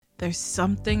There's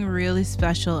something really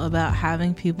special about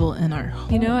having people in our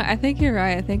home. You know what? I think you're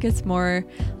right. I think it's more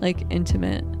like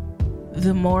intimate.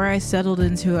 The more I settled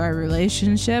into our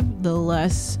relationship, the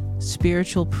less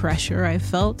spiritual pressure I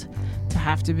felt to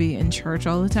have to be in church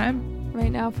all the time.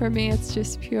 Right now for me, it's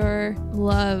just pure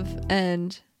love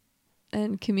and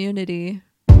community.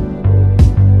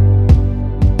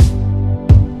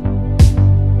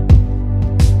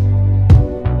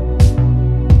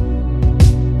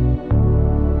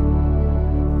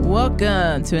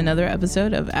 Welcome to another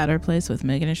episode of At Our Place with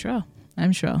Megan and Shrell.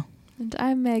 I'm Shrell. And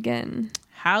I'm Megan.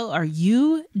 How are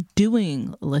you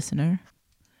doing, listener?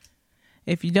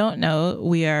 If you don't know,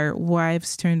 we are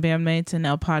wives turned bandmates and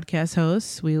now podcast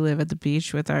hosts. We live at the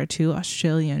beach with our 2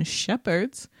 Australian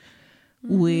shepherds.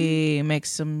 Mm-hmm. We make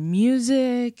some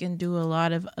music and do a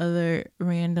lot of other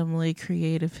randomly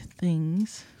creative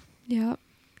things. Yep.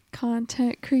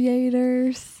 Content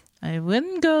creators. I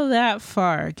wouldn't go that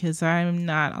far because I'm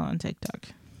not on TikTok.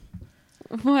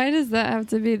 Why does that have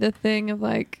to be the thing of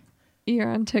like you're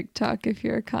on TikTok if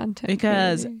you're a content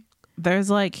because creator? There's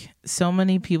like so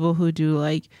many people who do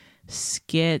like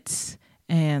skits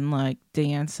and like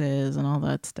dances and all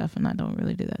that stuff, and I don't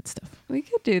really do that stuff. We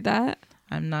could do that.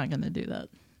 I'm not gonna do that.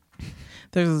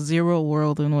 There's a zero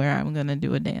world in where I'm gonna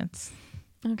do a dance.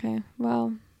 Okay,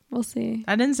 well, we'll see.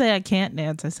 I didn't say I can't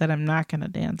dance. I said I'm not gonna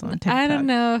dance on TikTok. I don't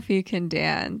know if you can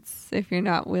dance if you're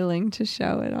not willing to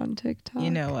show it on TikTok.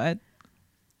 You know what?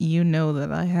 You know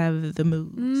that I have the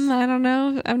moves. I don't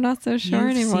know. I'm not so sure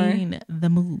anymore. You've seen the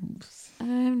moves.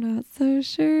 I'm not so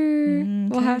sure. Okay.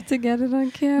 We'll have to get it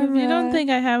on camera. If you don't think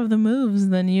I have the moves,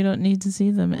 then you don't need to see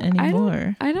them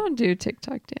anymore. I don't do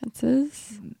TikTok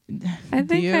dances. I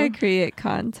think I create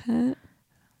content.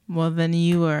 Well, then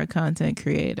you are a content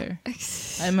creator.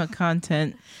 I'm a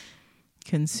content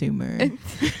consumer.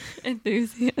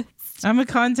 Enthusiast. I'm a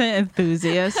content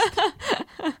enthusiast.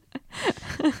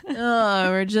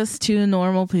 We're just 2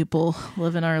 normal people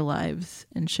living our lives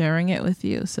and sharing it with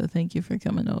you. So thank you for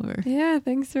coming over. Yeah,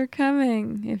 thanks for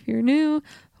coming. If you're new,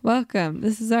 welcome.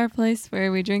 This is our place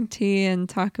where we drink tea and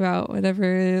talk about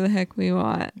whatever the heck we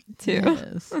want to.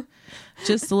 Yes.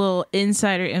 Just a little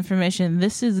insider information.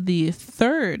 This is the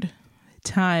 3rd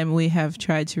time we have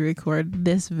tried to record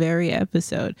this very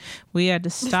episode. We had to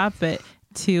stop it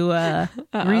to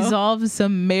resolve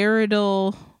some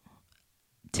marital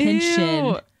tension.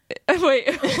 Ew. Wait,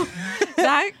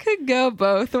 that could go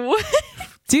both ways.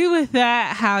 Do with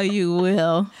that how you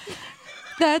will.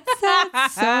 That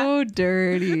sounds so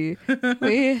dirty.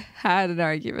 We had an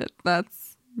argument.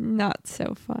 That's not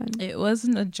so fun. It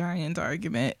wasn't a giant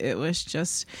argument. It was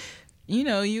just,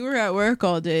 you were at work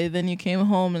all day. Then you came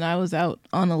home and I was out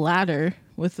on a ladder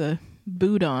with a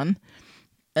boot on.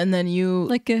 And then you...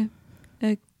 Like a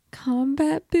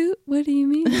combat boot? What do you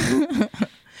mean?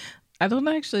 I don't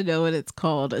actually know what it's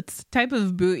called. It's the type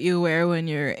of boot you wear when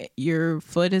your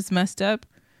foot is messed up.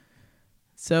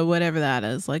 So whatever that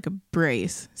is, like a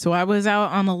brace. So I was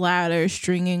out on the ladder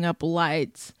stringing up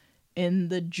lights in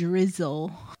the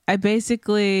drizzle. I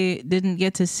basically didn't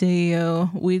get to see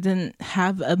you. We didn't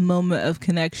have a moment of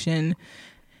connection.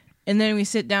 And then we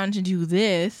sit down to do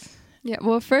this. Yeah,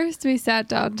 well, first we sat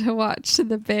down to watch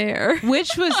The Bear.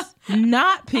 Which was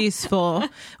not peaceful.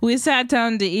 We sat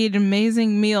down to eat an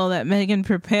amazing meal that Megan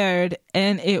prepared,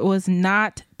 and it was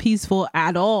not peaceful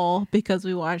at all because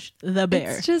we watched The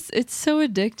Bear. It's so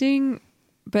addicting,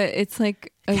 but it's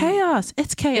like... chaos.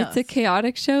 It's chaos. It's a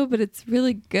chaotic show, but it's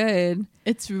really good.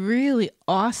 It's really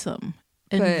awesome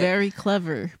and very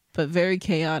clever, but very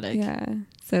chaotic. Yeah.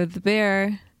 So The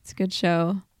Bear, it's a good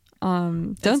show.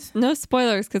 No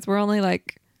spoilers because we're only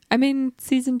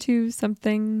season 2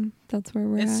 something. That's where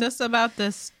we're at. It's just about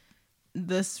this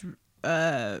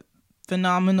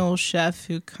phenomenal chef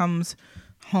who comes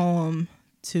home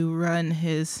to run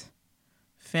his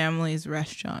family's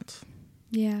restaurant.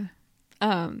 Yeah.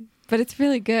 But it's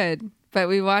really good. But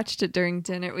we watched it during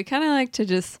dinner. We kind of like to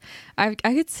just, I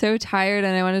get so tired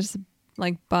and I want to just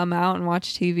bum out and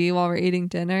watch TV while we're eating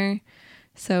dinner.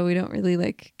 So we don't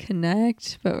really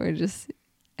connect, but we're just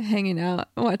hanging out,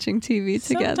 watching TV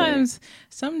together.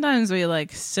 Sometimes we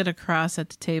sit across at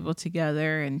the table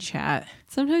together and chat.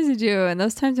 Sometimes we do, and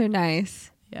those times are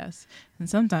nice. Yes. And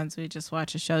sometimes we just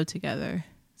watch a show together.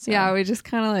 So. Yeah, we just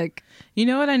kind of You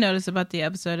know what I noticed about the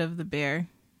episode of The Bear?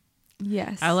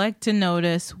 Yes. I like to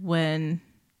notice when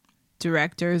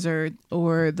directors or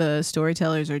the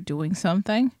storytellers are doing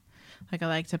something. I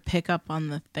like to pick up on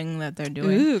the thing that they're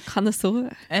doing. Ooh,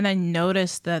 connoisseur. And I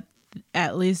noticed that,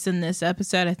 at least in this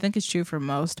episode, I think it's true for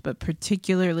most, but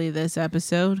particularly this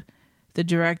episode, the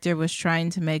director was trying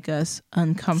to make us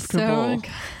uncomfortable.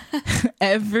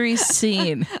 Every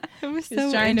scene. It was He's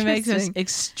so trying to make us interesting.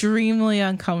 extremely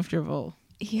uncomfortable.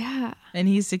 Yeah. And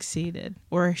he succeeded.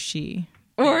 Or she.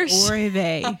 Or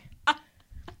they.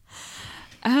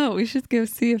 Oh, we should go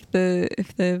see if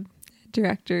the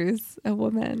director's a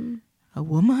woman. A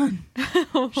woman.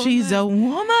 She's a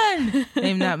woman.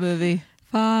 Name that movie.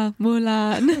 Fa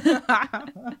Mulan.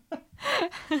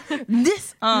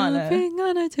 Dishonor. Bring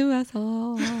honor to us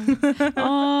all.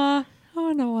 Aw, I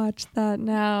want to watch that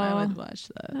now. I would watch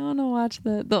that. I want to watch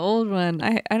the old one.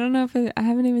 I don't know if I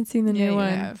haven't even seen the new you one.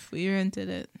 have. We rented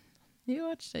it. You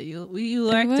watched it. You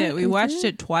liked it. We watched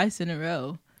it twice in a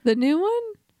row. The new one?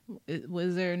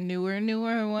 Was there a newer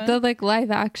one? The like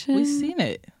live action? We've seen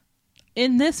it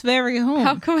in this very home.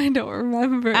 How come I don't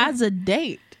remember? As a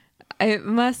date. It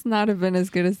must not have been as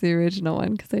good as the original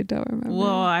one because I don't remember.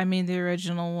 Well, I mean, the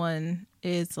original one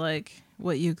is like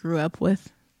what you grew up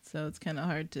with, so it's kind of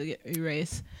hard to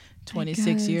erase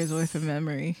 26 years worth of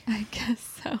memory. I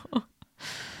guess so.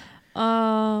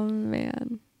 Oh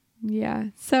man, yeah.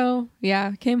 So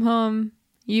yeah, came home.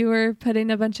 You were putting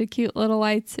a bunch of cute little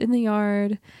lights in the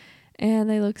yard, and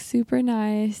they look super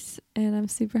nice, and I'm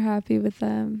super happy with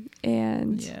them.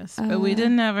 And yes, but we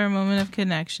didn't have our moment of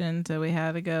connection, so we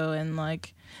had to go and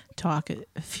like talk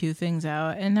a few things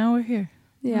out, and now we're here.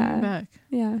 Yeah, We're back.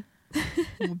 Yeah,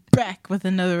 We're back with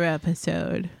another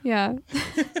episode. Yeah.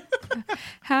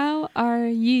 How are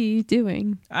you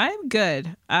doing? I'm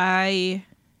good. I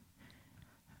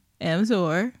am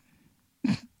sore,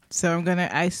 so I'm gonna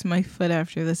ice my foot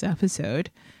after this episode.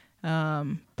 But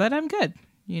I'm good.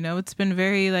 You know, it's been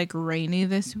very like rainy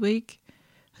this week,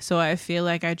 so I feel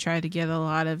like I try to get a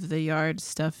lot of the yard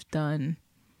stuff done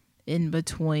in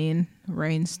between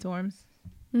rainstorms.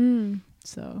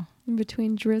 So In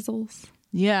between drizzles.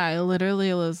 yeah, I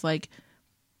literally was like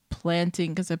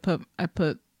planting because I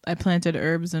planted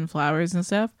herbs and flowers and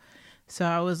stuff. So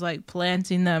I was like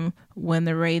planting them when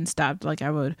the rain stopped. Like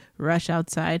I would rush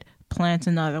outside, plant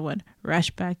another one,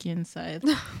 rush back inside,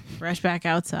 rush back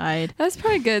outside. That's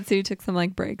probably good. So you took some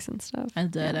like breaks and stuff. I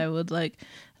did. I would like,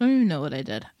 I don't even know what I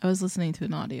did. I was listening to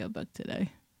an audiobook today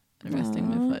and resting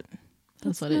my foot.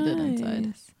 That's what I did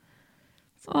inside.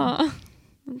 Aw,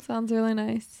 that sounds really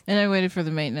nice. And I waited for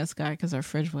the maintenance guy because our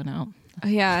fridge went out. Oh,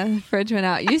 yeah, the fridge went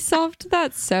out. You solved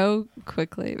that so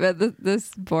quickly, but this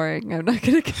is boring. I'm not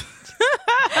gonna.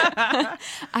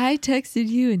 I texted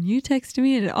you and you texted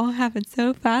me, and it all happened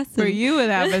so fast. For you, it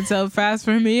happened so fast.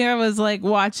 For me, I was like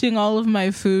watching all of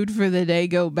my food for the day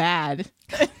go bad.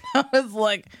 I was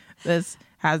like, this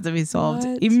has to be solved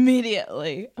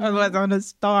immediately. Otherwise, I'm gonna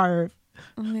starve.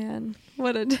 Oh man,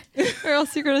 what a or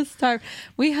else you're gonna starve.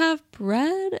 We have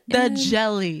bread, The and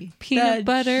jelly, peanut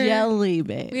butter, jelly,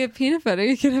 babe. We have peanut butter.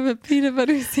 You can have a peanut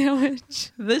butter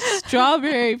sandwich. The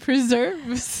strawberry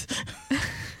preserves.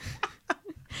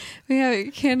 We have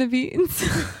a can of beans.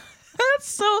 That's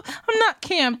so. I'm not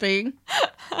camping.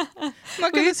 I'm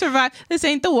not gonna survive. This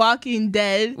ain't The Walking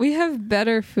Dead. We have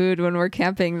better food when we're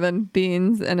camping than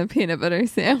beans and a peanut butter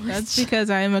sandwich. That's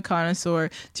because I am a connoisseur.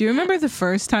 Do you remember the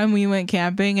first time we went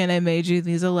camping and I made you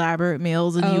these elaborate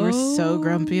meals and you were so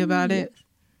grumpy about it?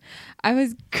 I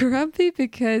was grumpy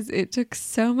because it took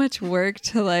so much work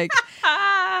to like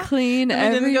clean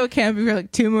I didn't go camping for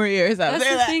like 2 more years. That's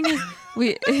the thing is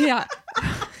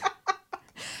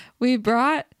we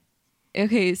brought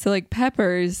so like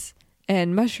peppers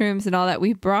and mushrooms and all that.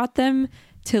 We brought them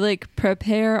to like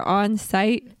prepare on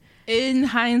site. In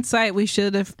hindsight, we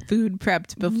should have food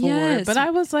prepped before. Yes. But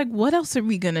I was like, what else are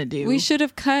we going to do? We should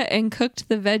have cut and cooked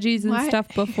the veggies and stuff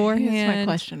beforehand. Here's my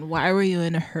question. Why were you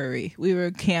in a hurry? We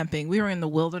were camping. We were in the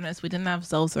wilderness. We didn't have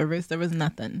self-service. There was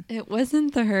nothing. It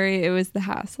wasn't the hurry. It was the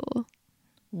hassle.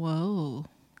 Whoa.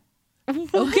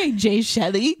 Okay, Jay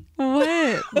Shetty.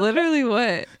 What? Literally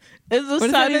what?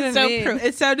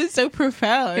 It sounded so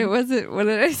profound. It wasn't. What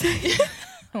did I say?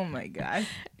 Oh my god.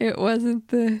 It wasn't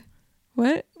the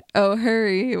what? Oh,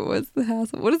 hurry. It was the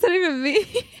hassle. What does that even mean?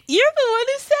 You're the one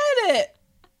who said it.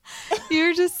 You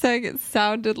were just saying it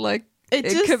sounded like it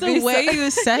just could the be way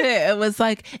you said it. It was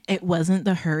like it wasn't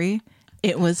the hurry.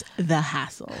 It was the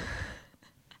hassle.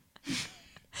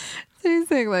 So you're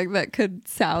saying like that could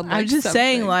sound like I'm just something.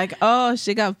 saying like, oh,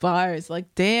 she got bars.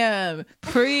 Like, damn.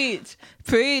 Preach,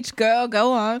 girl.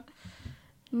 Go on.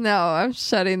 No, I'm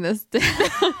shutting this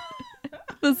down.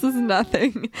 This is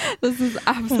nothing. This is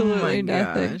absolutely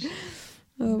nothing. Gosh.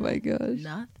 Oh my gosh.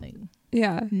 Nothing.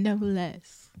 Yeah. No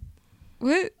less.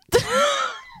 What?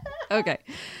 Okay.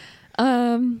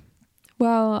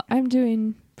 Well, I'm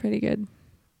doing pretty good.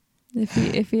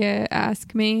 If you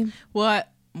ask me.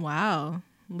 What? Wow.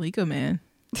 Lego man.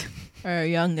 Our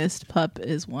youngest pup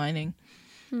is whining.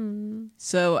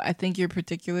 So I think you're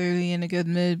particularly in a good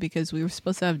mood because we were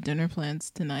supposed to have dinner plans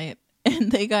tonight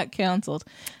and they got canceled.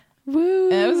 Woo!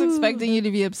 And I was expecting you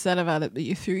to be upset about it, but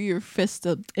you threw your fist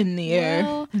up in the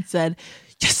air and said,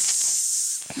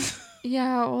 yes!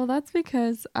 Yeah, well, that's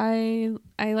because I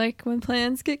like when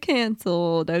plans get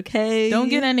canceled, okay? Don't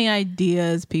get any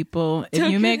ideas, people. If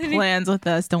you make plans with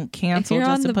us, don't cancel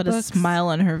just to put a smile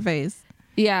on her face.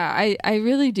 Yeah, I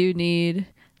really do need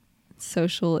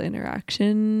social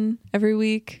interaction every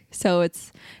week. So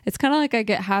it's kind of like I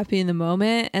get happy in the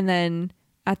moment, and then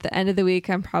at the end of the week,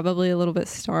 I'm probably a little bit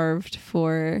starved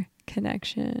for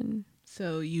connection.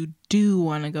 So you do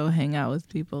want to go hang out with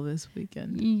people this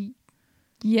weekend?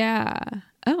 Yeah.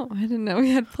 Oh, I didn't know we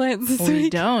had plans this week. We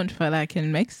don't, but I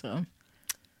can make some.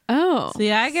 Oh.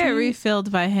 See, I get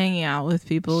refilled by hanging out with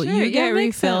people. Sure, you get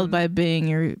refilled by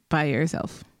being by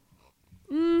yourself.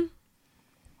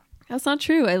 That's not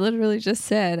true. I literally just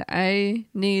said I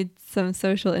need some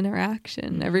social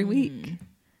interaction every week.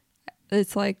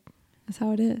 It's like, that's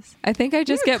how it is. I think I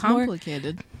just get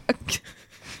complicated.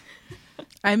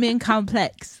 I mean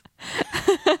complex.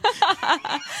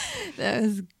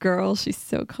 This girl, she's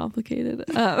so complicated.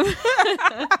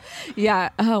 Yeah,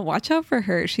 watch out for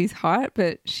her. She's hot,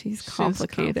 but she's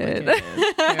complicated.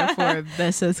 Therefore,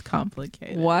 this is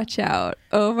complicated. Watch out.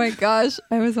 Oh my gosh,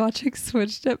 I was watching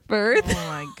Switched at Birth. Oh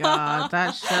my god,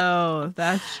 that show.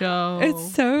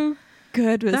 It's so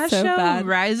good, but that so show bad.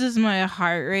 Rises my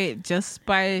heart rate just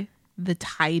by the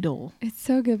title. It's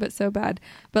so good, but so bad.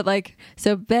 But like,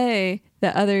 so Bae,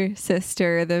 the other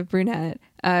sister, the brunette,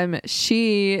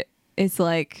 she is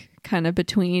like kind of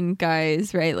between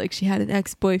guys, right? Like she had an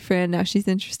ex-boyfriend, now she's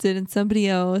interested in somebody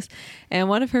else, and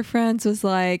one of her friends was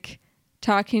like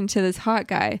talking to this hot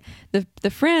guy.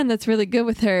 The friend that's really good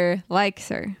with her likes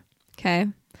her. Okay,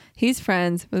 he's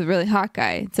friends with a really hot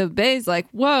guy. So Bae's like,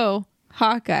 whoa,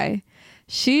 hot guy.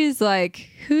 She's like,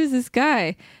 who's this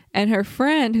guy? And her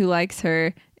friend who likes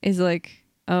her is like,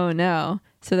 oh no.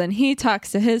 So then he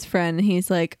talks to his friend and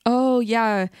he's like, oh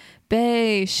yeah,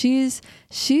 Bae, she's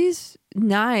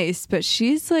nice, but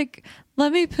she's like,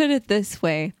 let me put it this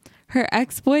way. Her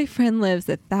ex-boyfriend lives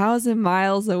 1,000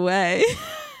 miles away.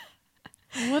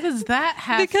 What does that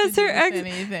have to do with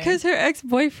anything? Because her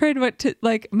ex-boyfriend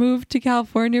moved to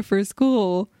California for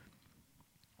school.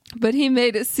 But he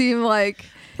made it seem like,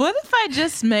 what if I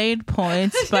just made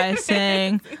points by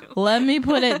saying, let me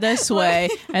put it this way,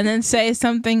 and then say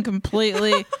something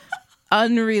completely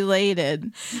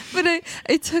unrelated? But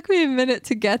it took me a minute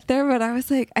to get there, but I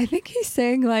was like, I think he's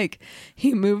saying like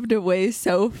he moved away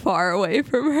so far away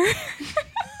from her.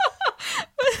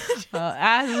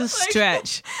 That is a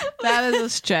stretch. That is a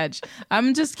stretch.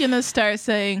 I'm just going to start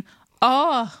saying,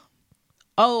 oh,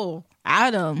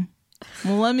 Adam.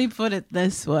 Well, let me put it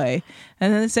this way.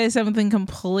 And then say something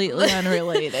completely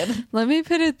unrelated. Let me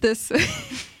put it this way.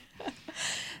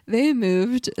 They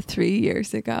moved 3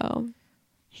 years ago.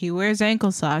 He wears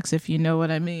ankle socks, if you know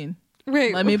what I mean.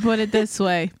 Wait, let me put it this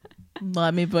way.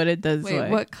 Let me put it this way.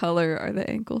 Wait, what color are the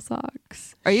ankle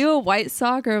socks? Are you a white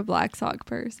sock or a black sock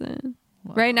person?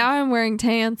 Wow. Right now I'm wearing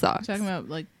tan socks. I'm talking about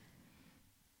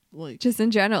like just in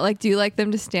general. Like, do you like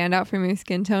them to stand out from your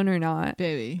skin tone or not?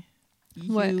 Baby.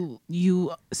 What?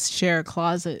 You share a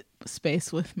closet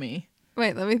space with me.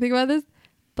 Wait, let me think about this.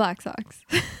 Black socks.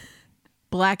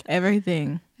 Black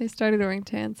everything. I started wearing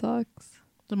tan socks.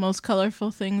 The most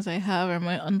colorful things I have are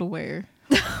my underwear.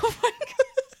 Oh my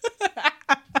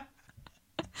god.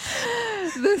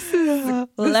 This is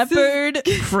leopard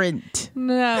print.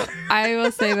 No, I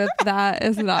will say that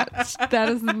is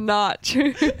not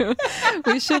true.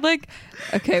 We should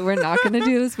okay, we're not going to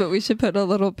do this, but we should put a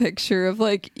little picture of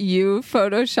like you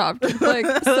photoshopped with like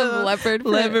some leopard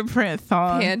print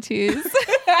thong panties.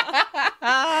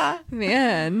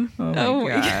 Man. Oh my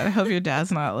god. I hope your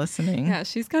dad's not listening. Yeah,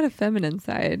 she's got a feminine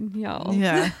side, y'all.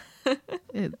 Yeah.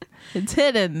 It's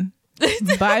hidden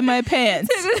by my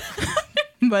pants.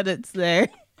 But it's there.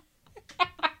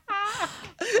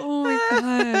 Oh my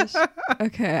gosh.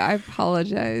 Okay, I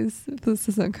apologize if this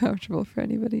is uncomfortable for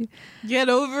anybody. Get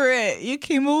over it. You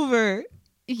came over.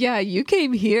 Yeah, you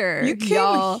came here. You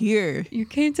came here. You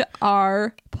came to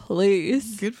our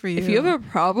place. Good for you. If you have a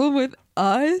problem with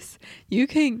us, you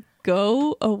can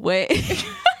go away.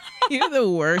 You're the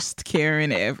worst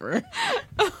Karen ever.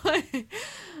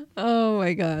 Oh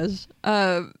my gosh.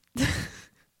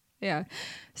 Yeah.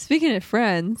 Speaking of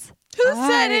friends. Who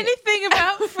said anything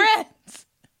about friends?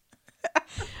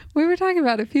 We were talking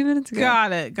about it a few minutes ago.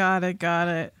 Got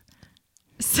it.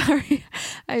 Sorry.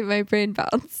 My brain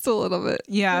bounced a little bit.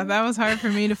 Yeah, that was hard for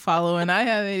me to follow, and I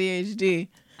have ADHD.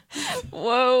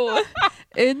 Whoa.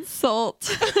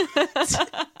 Insult.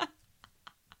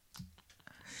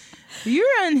 You're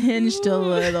unhinged a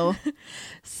little.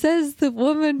 Says the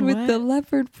woman with the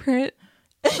leopard print.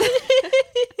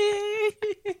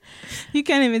 You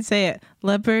can't even say it.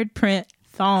 Leopard print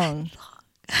thong.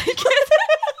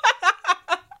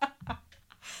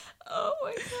 Oh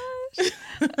my gosh.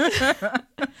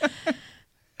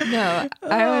 No,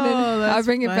 I'll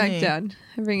bring it back down.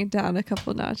 I bring it down a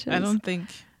couple notches. I don't think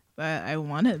that I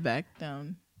want it back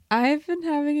down. I've been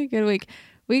having a good week.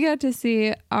 We got to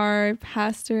see our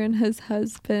pastor and his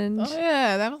husband. Oh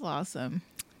yeah, that was awesome.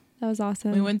 That was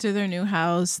awesome. We went to their new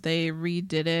house. They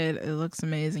redid it. It looks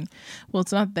amazing. Well,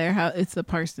 it's not their house. It's the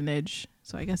parsonage.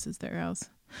 So I guess it's their house.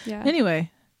 Yeah.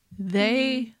 Anyway,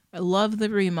 they love the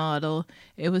remodel.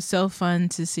 It was so fun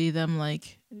to see them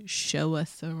like show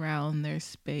us around their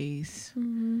space.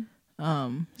 Mm-hmm.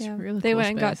 It's really they cool went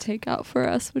and got space. takeout for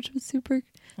us, which was super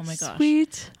Oh my gosh.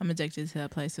 sweet. I'm addicted to that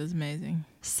place. It was amazing.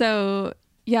 So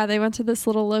yeah, they went to this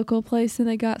little local place and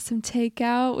they got some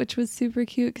takeout, which was super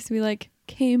cute because we like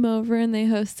came over and they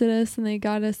hosted us and they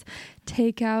got us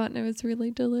takeout and it was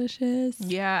really delicious.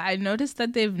 Yeah, I noticed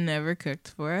that they've never cooked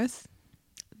for us.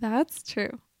 That's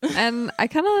true. And I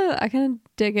kind of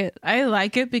dig it. I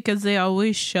like it because they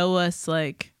always show us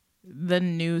like the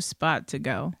new spot to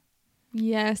go.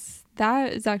 Yes,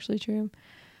 that is actually true.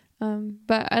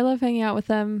 But I love hanging out with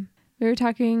them. We were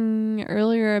talking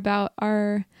earlier about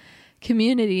our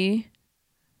community.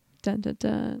 Dun dun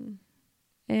dun.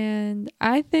 And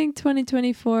I think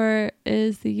 2024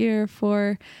 is the year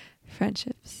for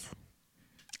friendships.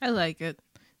 I like it.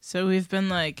 So we've been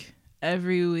like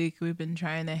every week we've been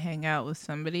trying to hang out with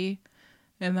somebody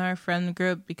in our friend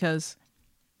group because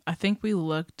I think we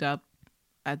looked up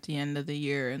at the end of the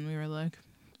year and we were like,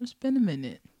 it's been a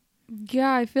minute.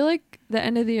 Yeah, I feel like the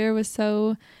end of the year was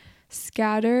so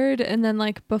scattered, and then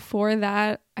like before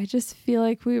that I just feel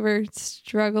like we were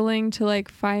struggling to like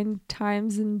find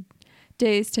times and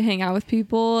days to hang out with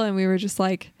people, and we were just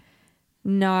like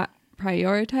not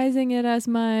prioritizing it as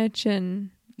much. And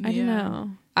I don't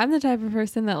know, I'm the type of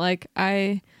person that like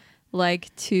I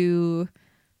like to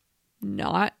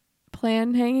not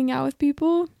plan hanging out with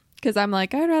people because I'm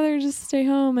like, I'd rather just stay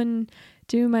home and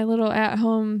do my little at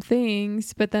home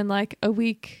things. But then like a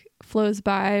week flows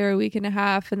by or a week and a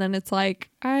half, and then it's like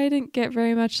I didn't get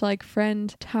very much like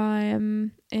friend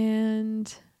time,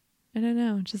 and I don't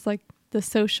know, just like the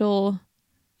social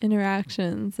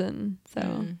interactions. And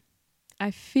so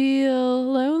I feel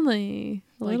lonely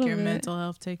a Like little your bit. mental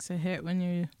health takes a hit when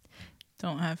you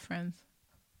don't have friends.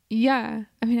 Yeah,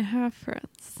 I mean I have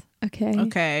friends.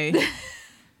 Okay.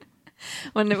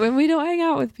 when we don't hang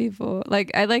out with people,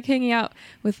 like I like hanging out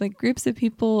with like groups of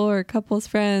people or couples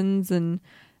friends, and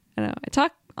I don't know, I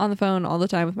talk on the phone all the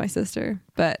time with my sister,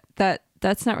 but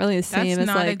that's not really the same That's as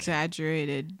not like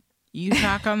exaggerated. You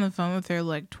talk on the phone with her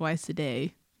like twice a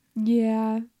day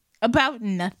yeah about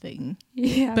nothing.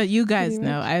 yeah. But you guys pretty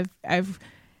know much.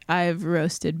 I've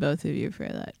roasted both of you for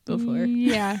that before.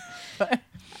 Yeah,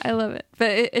 I love it,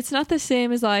 but it's not the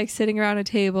same as like sitting around a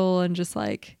table and just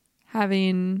like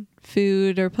having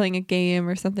food or playing a game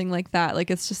or something like that. Like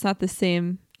it's just not the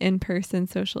same in-person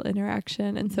social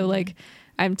interaction. And so like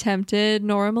I'm tempted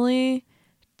normally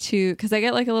to, because I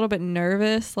get like a little bit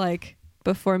nervous like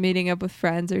before meeting up with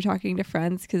friends or talking to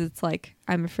friends, because it's like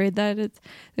I'm afraid that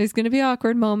there's going to be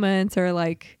awkward moments, or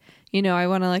like, you know, I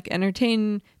want to like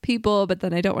entertain people, but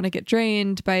then I don't want to get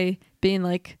drained by being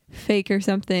like fake or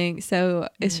something. So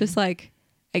it's just like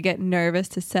I get nervous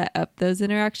to set up those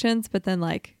interactions. But then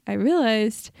like I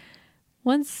realized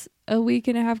once a week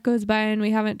and a half goes by and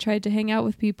we haven't tried to hang out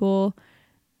with people,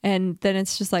 and then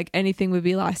it's just like anything would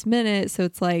be last minute. So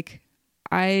it's like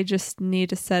I just need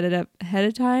to set it up ahead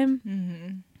of time. Mm-hmm.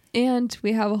 And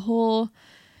we have a whole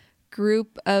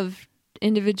group of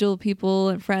individual people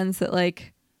and friends that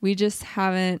like we just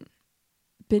haven't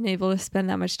been able to spend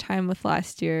that much time with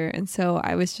last year. And so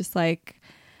I was just like,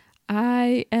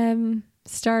 I am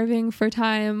starving for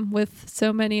time with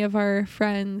so many of our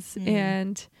friends.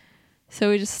 And so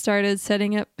we just started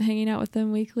setting up hanging out with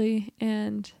them weekly,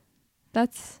 and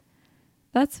that's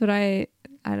what I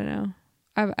don't know.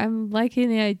 I'm liking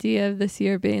the idea of this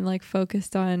year being like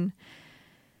focused on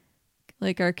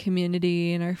like our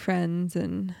community and our friends,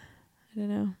 and I don't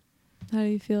know. How do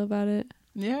you feel about it?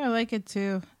 Yeah, I like it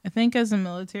too. I think as a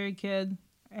military kid,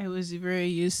 I was very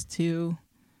used to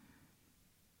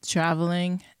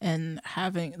traveling and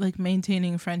having like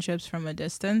maintaining friendships from a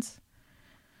distance.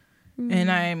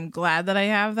 And I'm glad that I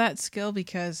have that skill,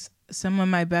 because some of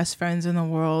my best friends in the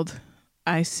world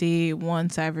I see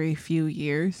once every few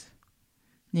years,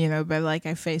 you know, but like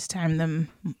I FaceTime them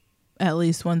at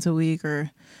least once a week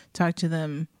or talk to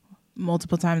them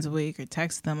multiple times a week or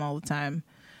text them all the time.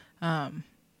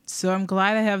 So I'm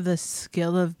glad I have the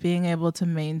skill of being able to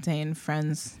maintain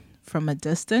friends from a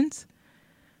distance.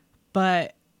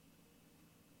 But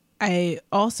I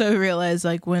also realized,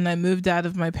 like, when I moved out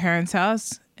of my parents'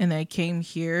 house and I came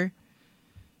here,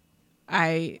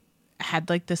 I had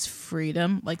like this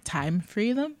freedom, like time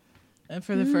freedom. And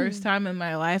for the first time in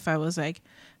my life, I was like,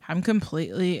 I'm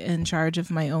completely in charge of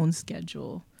my own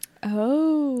schedule.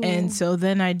 Oh. And so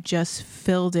then I just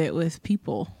filled it with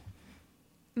people.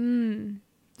 And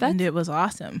it was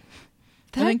awesome.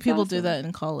 I think people do that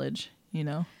in college, you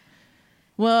know.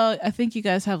 Well, I think you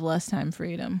guys have less time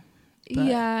freedom.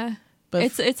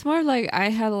 But it's more like I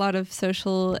had a lot of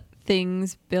social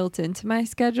things built into my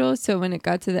schedule. So when it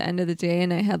got to the end of the day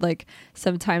and I had like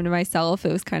some time to myself,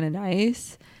 it was kind of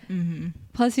nice. Mm-hmm.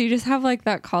 Plus, you just have like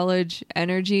that college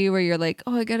energy where you're like,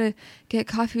 oh, I gotta get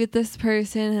coffee with this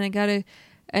person,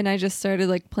 and I just started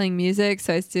like playing music,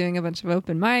 so I was doing a bunch of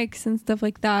open mics and stuff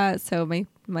like that. So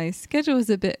my schedule was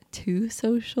a bit too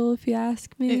social, if you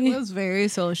ask me. It was very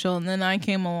social, and then I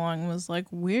came along and was like,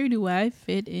 where do I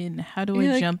fit in? How do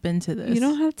I jump into this? You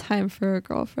don't have time for a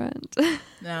girlfriend.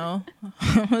 No.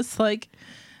 I was like,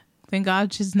 thank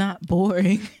God she's not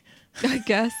boring. I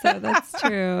guess so. That's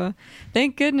true.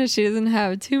 Thank goodness she doesn't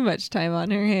have too much time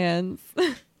on her hands.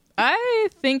 I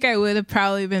think I would have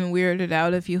probably been weirded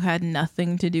out if you had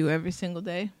nothing to do every single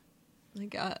day. I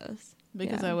guess.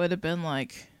 Because I would have been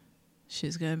like,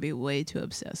 she's going to be way too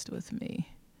obsessed with me.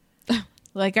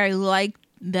 Like, I liked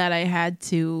that I had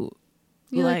to,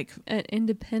 you're like an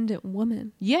independent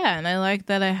woman. Yeah, and I like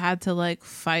that I had to, like,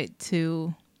 fight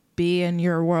to be in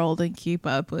your world and keep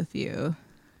up with you.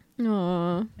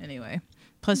 Aww. Anyway,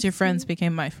 plus your friends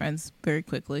became my friends very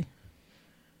quickly.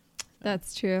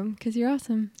 That's true, because you're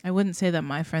awesome. I wouldn't say that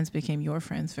my friends became your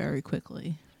friends very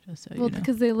quickly. Just so you know.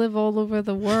 Because they live all over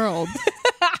the world.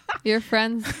 Your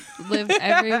friends live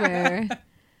everywhere.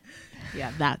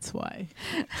 Yeah, that's why.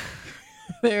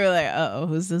 They were like, oh,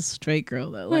 who's this straight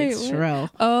girl that likes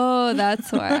Sherelle? Oh,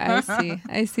 that's why.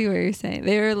 I see what you're saying.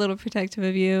 They were a little protective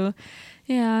of you.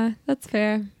 Yeah, that's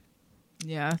fair.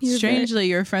 Yeah. Strangely,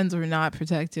 your friends were not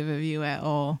protective of you at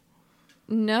all.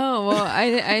 No, well,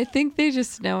 I think they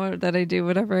just know that I do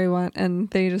whatever I want, and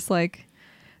they just like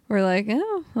were like,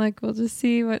 oh, like we'll just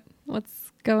see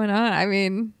what's going on. I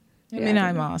mean,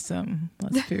 I'm awesome.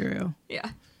 Let's be real. Yeah,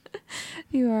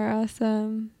 you are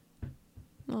awesome.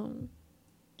 Oh,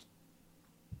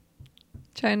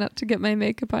 try not to get my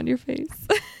makeup on your face.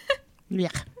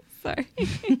 Yeah, sorry.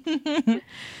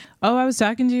 Oh, I was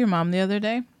talking to your mom the other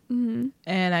day. Mm-hmm.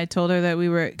 And I told her that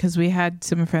because we had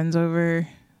some friends over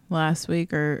last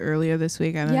week or earlier this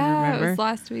week. I don't remember. Yeah, it was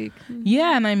last week. Mm-hmm.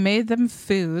 Yeah, and I made them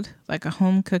food, like a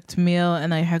home cooked meal,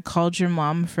 and I had called your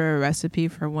mom for a recipe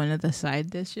for one of the side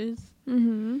dishes.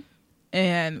 Mm-hmm.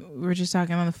 And we were just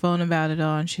talking on the phone about it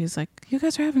all, and she's like, you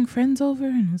guys are having friends over?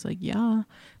 And I was like, yeah.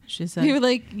 She said, you were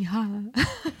like, yeah.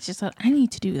 She said, I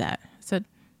need to do that. I said,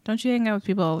 don't you hang out with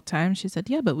people all the time? She said,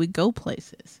 yeah, but we go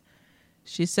places.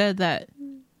 She said that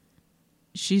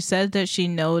she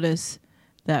noticed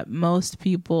that most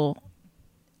people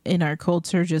in our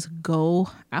culture just go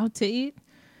out to eat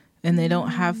and they don't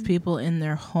have people in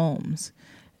their homes.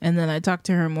 And then I talked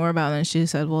to her more about it, and she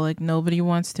said, well, like, nobody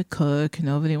wants to cook,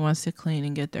 nobody wants to clean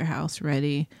and get their house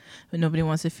ready, but nobody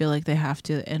wants to feel like they have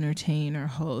to entertain or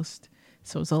host.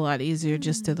 So it's a lot easier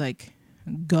just to like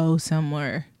go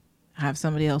somewhere, have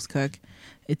somebody else cook.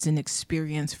 It's an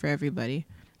experience for everybody.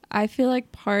 I feel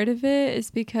like part of it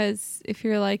is because if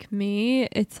you're like me,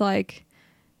 it's like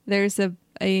there's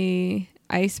a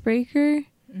icebreaker.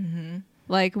 Mm-hmm.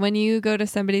 Like when you go to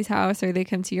somebody's house or they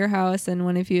come to your house and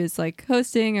one of you is like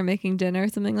hosting or making dinner or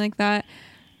something like that,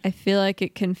 I feel like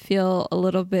it can feel a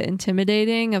little bit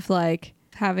intimidating of like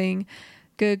having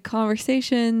good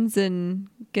conversations and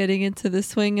getting into the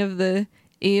swing of the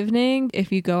evening.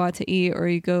 If you go out to eat or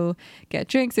you go get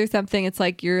drinks or something, it's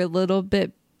like you're a little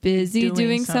bit busy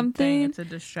doing something. It's a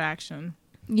distraction.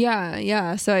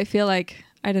 Yeah. So I feel like,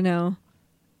 I don't know,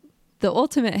 the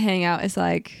ultimate hangout is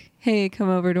like, hey, come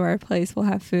over to our place, we'll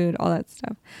have food, all that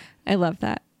stuff. I love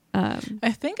that.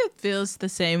 I think it feels the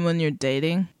same when you're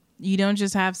dating. You don't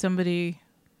just have somebody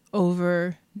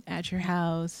over at your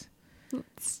house.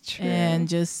 It's true. And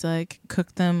just like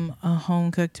cook them a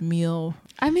home cooked meal.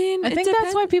 I mean, I think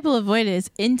that's why people avoid it. It's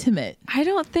intimate. I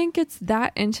don't think it's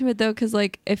that intimate though, because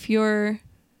like if you're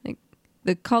like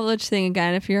the college thing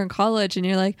again, if you're in college and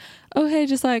you're like, oh hey,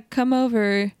 just like come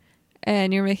over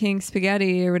and you're making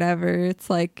spaghetti or whatever, it's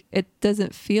like it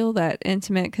doesn't feel that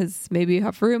intimate because maybe you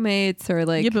have roommates or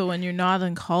like. Yeah, but when you're not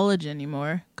in college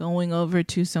anymore, going over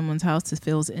to someone's house, it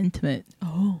feels intimate.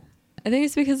 Oh, I think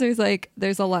it's because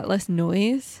there's a lot less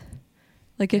noise.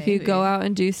 Like if you go out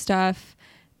and do stuff,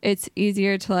 it's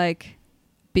easier to like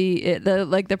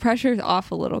the pressure is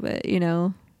off a little bit, you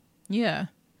know? Yeah.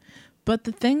 But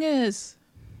the thing is,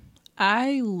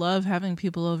 I love having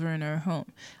people over in our home.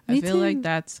 I feel like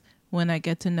that's when I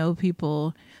get to know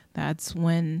people. That's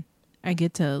when I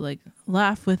get to like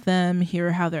laugh with them,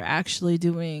 hear how they're actually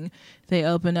doing. They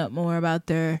open up more about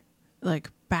their like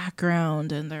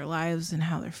background and their lives and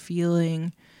how they're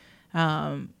feeling.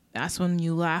 That's when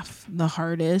you laugh the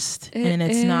hardest.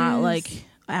 It's not like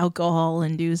alcohol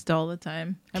induced all the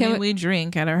time. I mean, we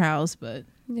drink at our house, but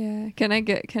yeah. Can I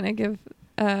give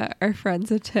our friends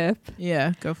a tip?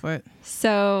 Yeah, go for it.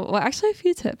 So, well, actually a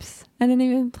few tips. I didn't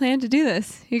even plan to do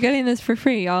this. You're getting this for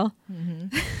free, y'all.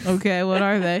 Mm-hmm. Okay, what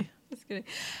are they? Just kidding.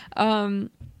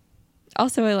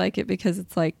 Also, I like it because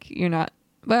it's like you're not,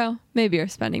 well, maybe you're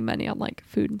spending money on like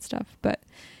food and stuff, but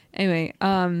anyway,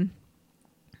 a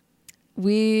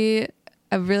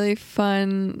really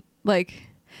fun, like,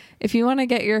 if you want to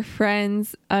get your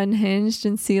friends unhinged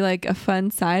and see like a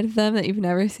fun side of them that you've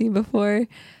never seen before,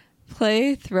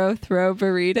 play Throw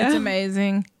Burrito. It's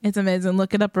amazing. It's amazing.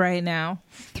 Look it up right now.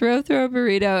 Throw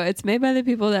Burrito. It's made by the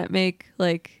people that make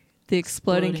like the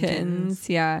Exploding Kittens.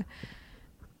 Yeah.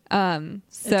 So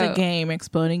it's a game.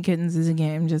 Exploding Kittens is a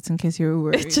game, just in case you were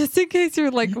worried. Just in case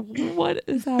you're like, what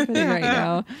is happening right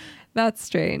now? That's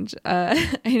strange.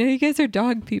 I know you guys are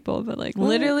dog people, but like,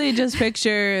 literally just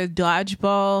picture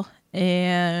dodgeball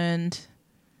and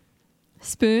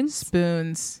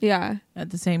spoons. Yeah. At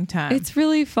the same time. It's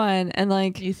really fun. And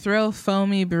like, you throw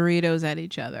foamy burritos at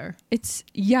each other. It's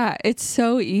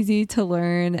so easy to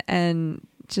learn and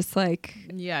just like,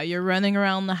 yeah, you're running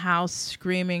around the house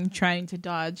screaming, trying to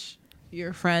dodge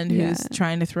your friend who's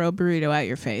trying to throw a burrito at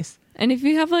your face. And if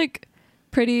you have like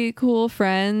pretty cool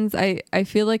friends, I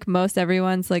feel like most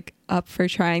everyone's like up for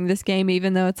trying this game,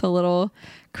 even though it's a little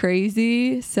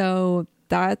crazy. So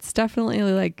that's definitely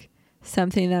like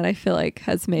something that I feel like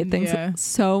has made things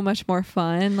so much more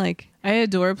fun. Like, I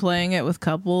adore playing it with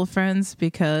couple friends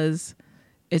because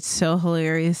it's so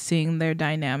hilarious seeing their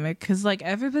dynamic, because like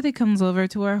everybody comes over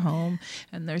to our home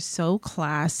and they're so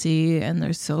classy and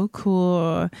they're so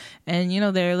cool, and you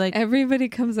know, they're like, everybody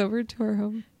comes over to our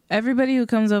home. Everybody who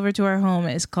comes over to our home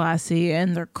is classy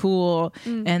and they're cool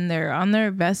and they're on their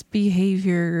best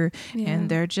behavior and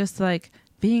they're just like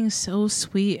being so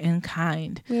sweet and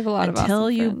kind. We have a lot of until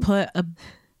awesome you friends. put a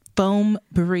foam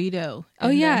burrito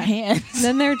in their hands.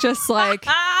 Then they're just like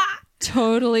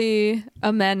totally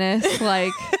a menace,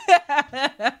 like.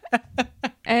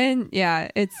 And yeah,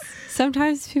 it's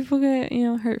sometimes people get, you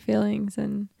know, hurt feelings,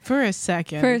 and for a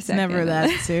second it's never that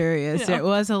serious. It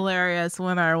was hilarious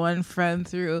when our one friend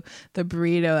threw the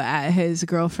burrito at his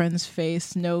girlfriend's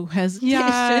face, no hesitation,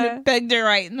 and pegged her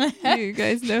right in the head. You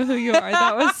guys know who you are.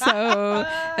 That was so.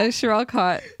 Sherelle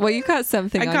caught. Well, you caught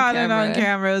something. I caught it on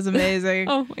camera. It was amazing.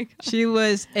 Oh my god. She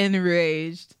was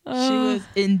enraged. She was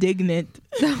indignant.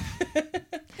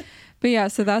 But yeah,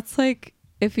 so that's like,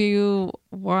 if you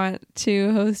want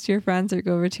to host your friends or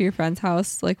go over to your friend's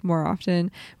house like more often,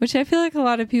 which I feel like a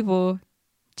lot of people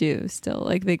do still,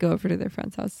 like they go over to their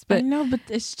friend's house. But I know, but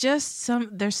it's just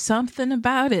there's something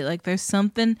about it. Like there's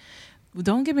something,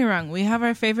 don't get me wrong, we have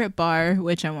our favorite bar,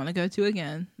 which I want to go to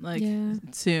again, like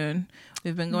soon.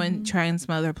 We've been going trying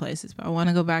some other places, but I want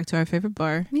to go back to our favorite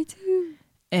bar. Me too.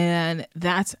 And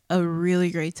that's a really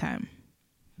great time.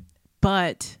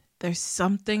 But there's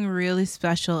something really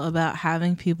special about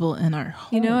having people in our home.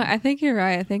 You know what? I think you're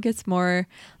right. I think it's more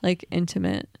like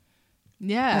intimate.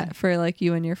 Yeah. For like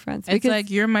you and your friends. It's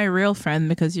like you're my real friend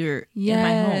because you're in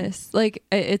my home. Like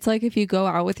it's like if you go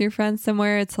out with your friends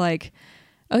somewhere, it's like,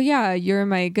 oh yeah, you're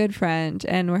my good friend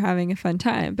and we're having a fun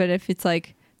time. But if it's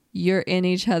like you're in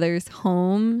each other's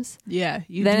homes, then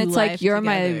it's like you're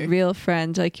my real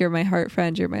friend, like you're my heart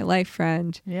friend, you're my life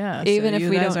friend. Even if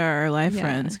we guys are our life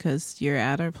friends because you're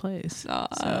at our place.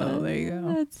 So there you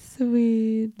go. That's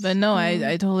sweet. But no,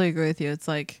 I totally agree with you. It's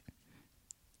like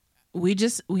we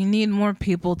need more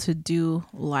people to do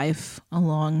life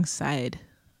alongside,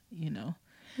 you know.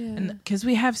 And because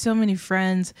we have so many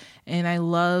friends, and I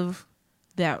love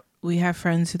that we have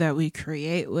friends that we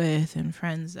create with, and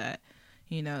friends that,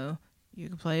 you know, you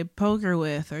could play poker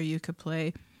with, or you could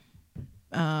play,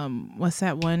 what's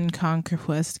that one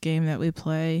Conquest game that we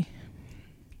play?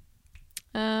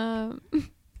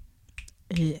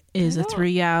 It is a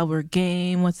 3-hour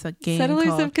game. What's that game Settlers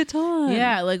called? of Catan.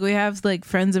 Yeah, like we have like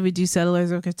friends that we do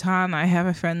Settlers of Catan. I have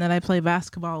a friend that I play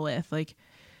basketball with. Like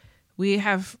we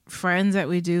have friends that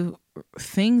we do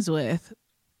things with,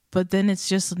 but then it's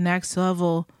just next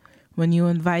level when you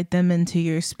invite them into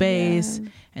your space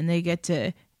and they get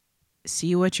to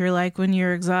see what you're like when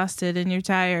you're exhausted and you're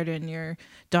tired and your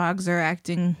dogs are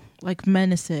acting like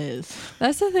menaces.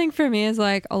 That's the thing for me is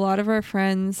like a lot of our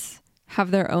friends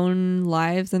have their own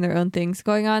lives and their own things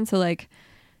going on. So like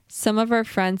some of our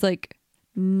friends like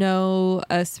know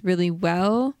us really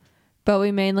well, but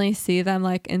we mainly see them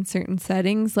like in certain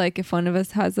settings. Like if one of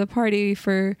us has a party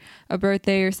for a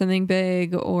birthday or something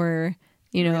big, or,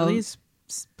 you know, Release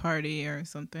party or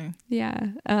something.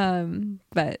 Yeah.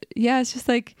 But yeah, it's just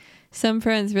like some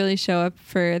friends really show up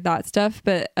for that stuff,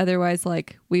 but otherwise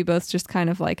like we both just kind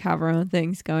of like have our own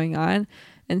things going on.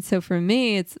 And so for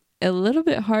me, it's a little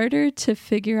bit harder to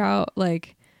figure out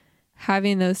like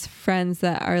having those friends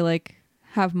that are like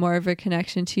have more of a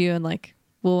connection to you and like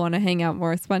will want to hang out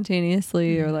more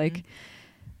spontaneously or like,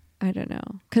 I don't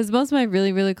know. Because most of my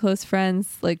really, really close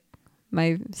friends, like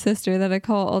my sister that I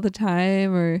call all the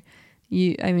time, or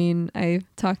you, I mean, I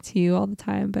talk to you all the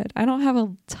time, but I don't have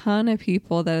a ton of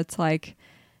people that it's like,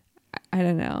 I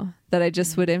don't know, that I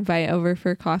just would invite over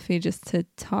for coffee just to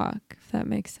talk, if that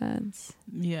makes sense.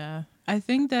 Yeah, I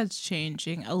think that's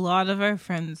changing. A lot of our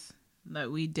friends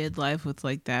that we did life with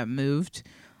like that moved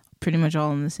pretty much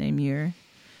all in the same year.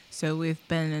 So we've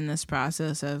been in this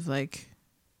process of like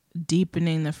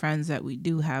deepening the friends that we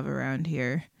do have around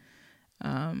here,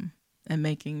 and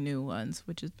making new ones,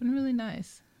 which has been really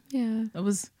nice. Yeah. It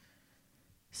was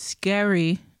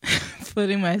scary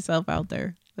putting myself out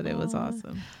there, but it was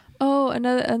awesome. Oh,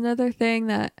 another thing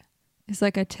that is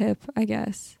like a tip, I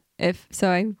guess. If so,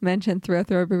 I mentioned throw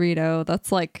burrito.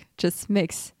 That's like just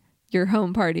makes your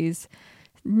home parties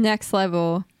next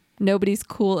level. Nobody's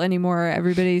cool anymore.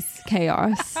 Everybody's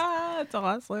chaos. That's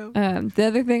awesome. The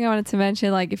other thing I wanted to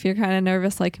mention, like if you're kind of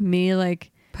nervous like me,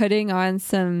 like putting on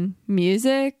some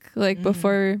music like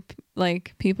before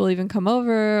like people even come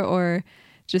over, or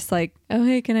just like, oh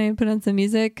hey, can I put on some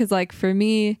music? Because like for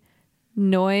me,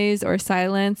 noise or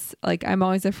silence, like I'm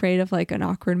always afraid of like an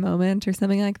awkward moment or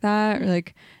something like that, or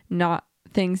like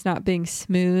things not being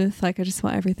smooth. Like I just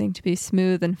want everything to be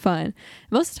smooth and fun.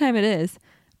 Most of the time it is,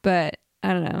 but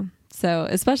I don't know. So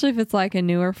especially if it's like a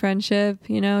newer friendship,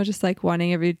 you know, just like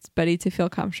wanting everybody to feel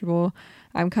comfortable.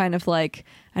 I'm kind of like,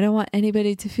 I don't want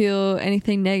anybody to feel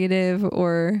anything negative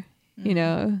or, you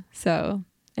know, so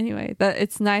anyway, but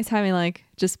it's nice having like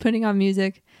just putting on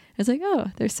music. It's like, oh,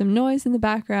 there's some noise in the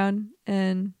background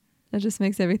and that just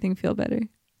makes everything feel better.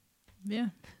 Yeah,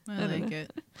 I like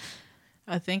it.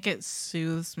 I think it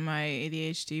soothes my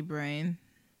ADHD brain.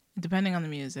 Depending on the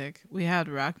music. We had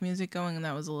rock music going and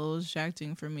that was a little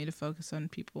distracting for me to focus on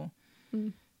people.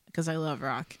 Because I love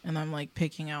rock and I'm like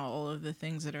picking out all of the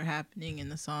things that are happening in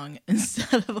the song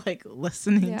instead of like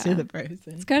listening to the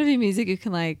person. It's gotta be music you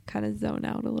can like kind of zone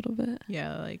out a little bit.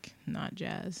 Yeah, like not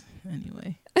jazz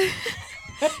anyway.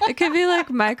 It could be like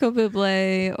Michael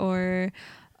Bublé, or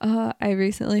I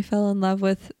recently fell in love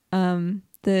with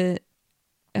the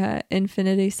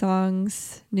Infinity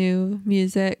Songs new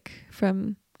music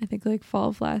from I think like fall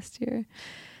of last year.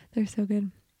 They're so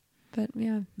good. But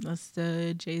yeah. That's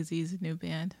the Jay-Z's new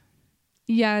band.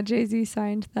 Yeah, Jay-Z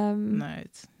signed them.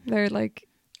 Nice. They're like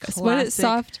Classic, what is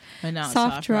soft but not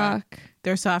soft rock.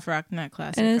 They're soft rock, not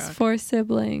classic and it's rock. 4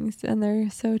 siblings and they're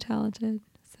so talented.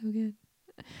 So good.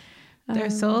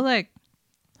 They're so like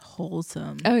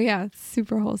wholesome. Oh yeah, it's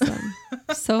super wholesome.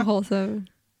 So wholesome.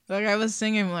 Like I was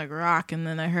singing like rock and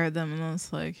then I heard them and I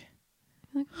was like,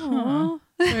 Oh,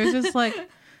 they're just like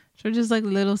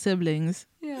little siblings.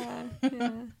 yeah.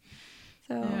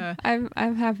 So Yeah.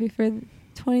 I'm happy for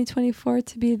 2024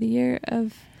 to be the year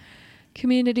of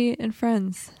community and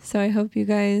friends. So I hope you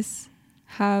guys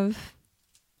have,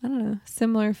 I don't know,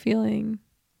 similar feeling.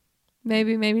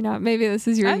 Maybe not. Maybe this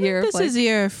is your year. This is a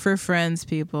year for friends,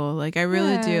 people. Like I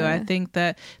really do. I think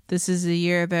that this is the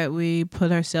year that we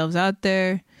put ourselves out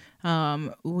there.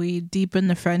 We deepen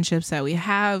the friendships that we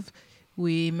have.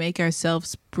 We make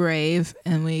ourselves brave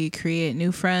and we create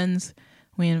new friends.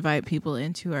 We invite people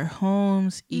into our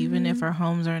homes, even if our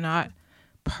homes are not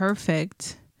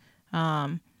perfect.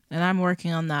 And I'm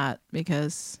working on that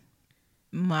because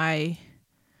my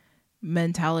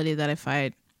mentality that I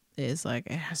fight is like,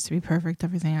 it has to be perfect.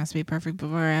 Everything has to be perfect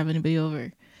before I have anybody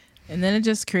over. And then it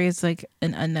just creates like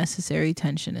an unnecessary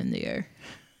tension in the air.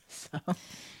 So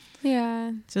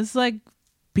yeah. just like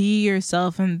be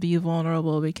yourself and be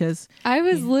vulnerable, because I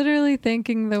was literally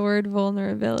thinking the word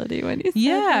vulnerability when you said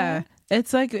that.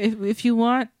 it's like if you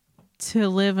want to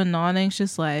live a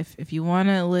non-anxious life, if you want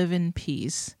to live in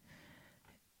peace,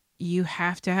 you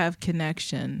have to have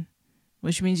connection,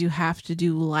 which means you have to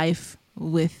do life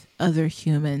with other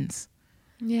humans.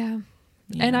 Yeah.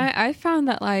 You And know? I found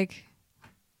that like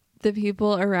the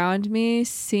people around me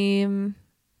seem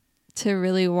to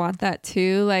really want that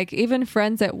too. Like even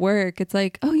friends at work, it's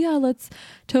like, oh yeah, let's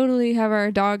totally have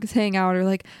our dogs hang out, or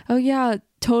like, oh yeah,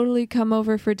 totally come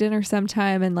over for dinner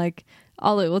sometime. And like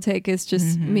all it will take is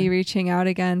just me reaching out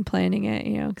again, planning it,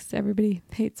 you know, because everybody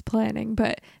hates planning,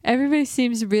 but everybody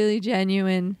seems really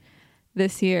genuine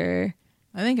this year.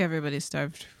 I think everybody's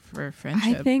starved for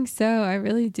friendship. I think so. I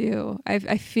really do.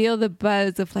 I feel the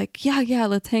buzz of like, yeah,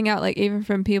 let's hang out. Like even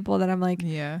from people that I'm like,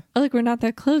 Yeah. oh, like we're not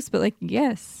that close, but like,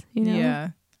 yes, you know? Yeah.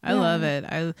 I love it.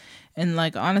 And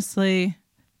like, honestly,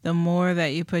 the more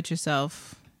that you put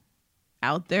yourself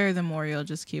out there, the more you'll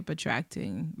just keep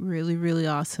attracting really, really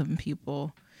awesome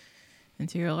people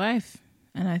into your life.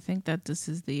 And I think that this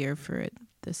is the year for it.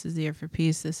 This is the year for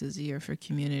peace. This is the year for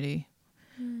community.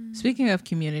 Speaking of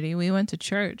community, we went to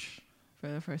church for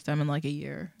the first time in like a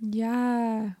year.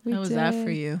 Yeah. How was that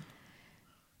for you?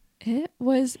 It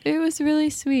was really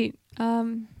sweet.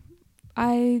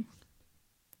 I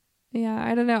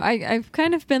don't know. I've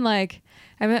kind of been like,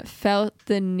 I haven't felt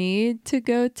the need to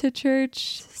go to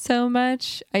church so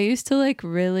much. I used to like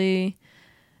really,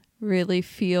 really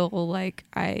feel like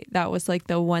that was like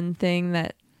the one thing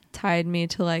that tied me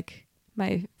to like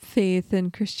my faith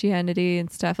and Christianity and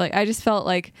stuff. Like I just felt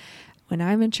like when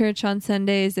I'm in church on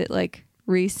Sundays, it like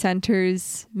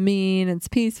recenters me and it's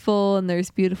peaceful and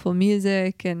there's beautiful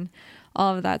music and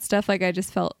all of that stuff. Like I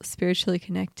just felt spiritually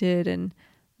connected and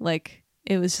like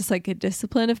it was just like a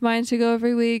discipline of mine to go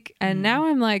every week. And now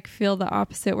I'm like feel the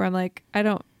opposite where I'm like I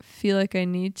don't feel like I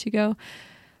need to go.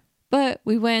 But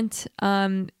we went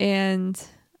and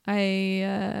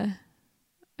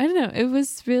I don't know. It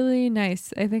was really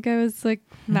nice. I think I was like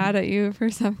mad at you for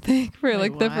something for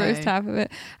like the first half of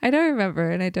it. I don't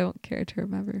remember and I don't care to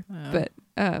remember. But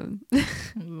I'm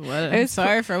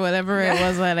sorry for whatever it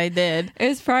was that I did. It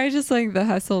was probably just like the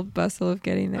hustle bustle of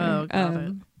getting there. Oh, got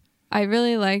it. I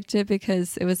really liked it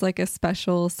because it was like a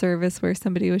special service where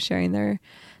somebody was sharing their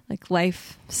like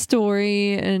life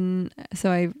story, and so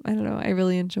I don't know, I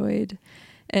really enjoyed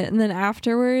it. And then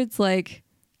afterwards, like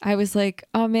I was like,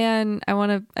 oh man, I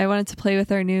wanted to play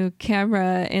with our new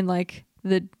camera in like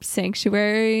the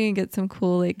sanctuary and get some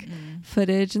cool like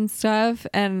footage and stuff.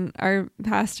 And our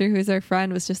pastor, who's our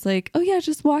friend, was just like, oh yeah,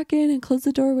 just walk in and close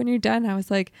the door when you're done. I was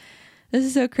like, this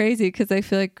is so crazy because I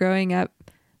feel like growing up,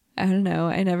 I don't know,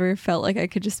 I never felt like I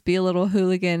could just be a little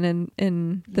hooligan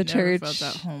in the church. Never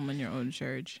felt at home in your own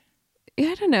church. Yeah,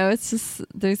 I don't know. It's just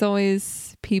there's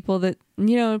always people that,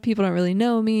 you know, people don't really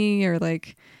know me or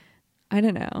like, I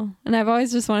don't know. And I've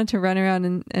always just wanted to run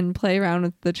around and play around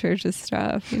with the church's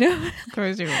stuff, you know? Of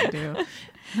course you would do.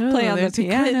 Play on the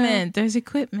piano. Equipment. There's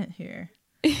equipment here.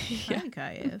 Yeah. Hi,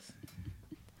 guys.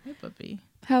 Hi, puppy.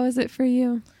 How was it for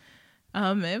you?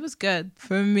 It was good.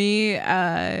 For me,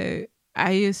 I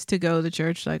used to go to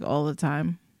church like all the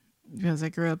time because I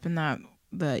grew up in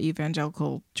the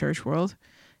evangelical church world.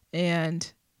 And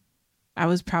I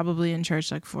was probably in church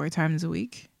like 4 to 5 times a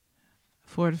week.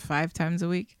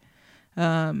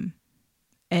 And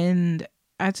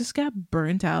I just got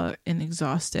burnt out and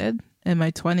exhausted in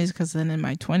my 20s because then in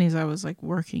my 20s I was like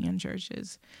working in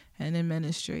churches and in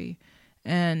ministry.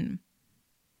 And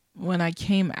when I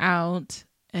came out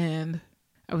and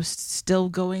I was still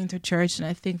going to church, and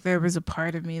I think there was a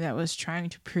part of me that was trying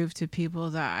to prove to people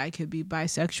that I could be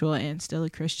bisexual and still a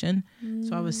Christian.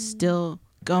 So I was still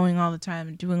going all the time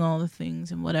and doing all the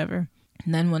things and whatever.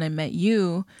 And then when I met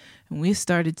you and we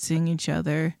started seeing each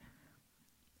other,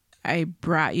 I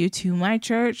brought you to my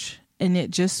church, and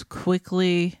it just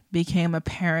quickly became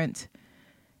apparent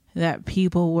that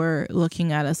people were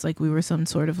looking at us like we were some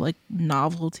sort of like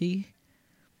novelty,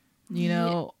 you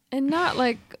know? And not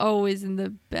like always in the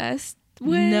best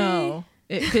way. No,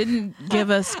 it didn't give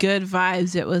us good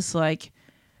vibes. It was like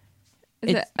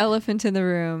the elephant in the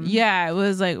room. Yeah, it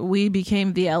was like we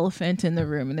became the elephant in the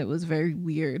room, and it was very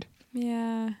weird.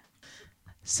 Yeah.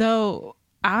 So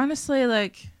honestly,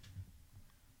 like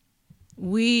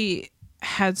we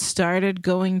had started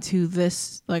going to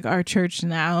this, like our church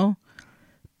now,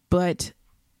 but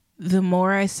the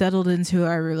more I settled into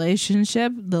our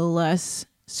relationship, the less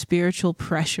spiritual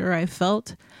pressure I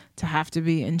felt to have to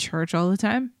be in church all the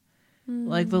time.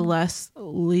 Like the less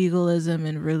legalism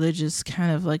and religious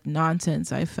kind of like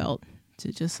nonsense I felt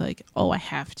to just like, oh, I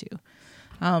have to.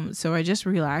 So I just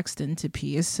relaxed into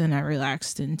peace, and I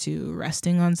relaxed into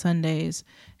resting on Sundays,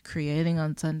 creating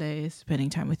on Sundays, spending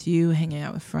time with you, hanging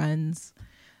out with friends.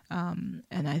 And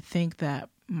I think that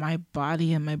my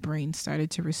body and my brain started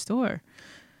to restore.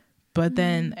 But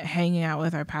then hanging out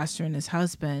with our pastor and his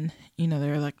husband, you know,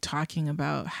 they're like talking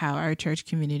about how our church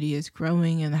community is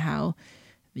growing and how,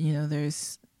 you know,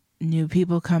 there's new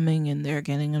people coming and they're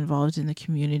getting involved in the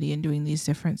community and doing these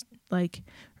different like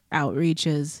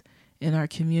outreaches in our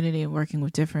community and working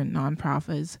with different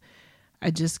nonprofits.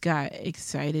 I just got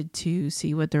excited to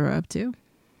see what they're up to.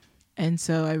 And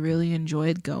so I really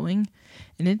enjoyed going.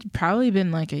 And it'd probably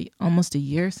been like almost a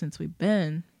year since we've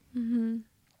been. Mm-hmm.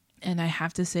 And I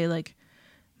have to say, like,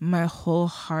 my whole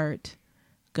heart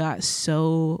got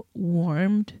so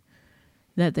warmed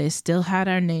that they still had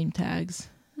our name tags.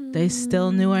 Mm-hmm. They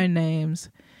still knew our names.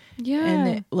 Yeah.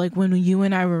 And like when you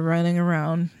and I were running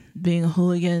around being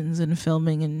hooligans and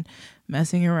filming and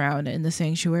messing around in the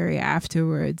sanctuary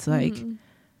afterwards, like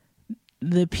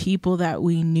the people that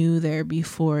we knew there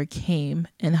before came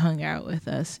and hung out with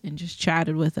us and just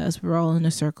chatted with us. We were all in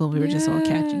a circle. We were just all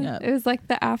catching up. It was like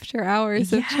the after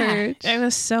hours of church. It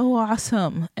was so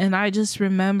awesome. And I just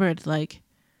remembered, like,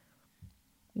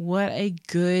 what a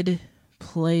good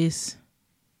place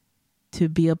to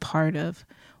be a part of.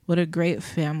 What a great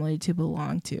family to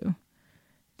belong to.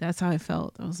 That's how I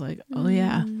felt. I was like, oh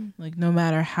yeah, like no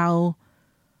matter how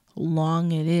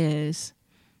long it is,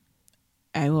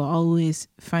 I will always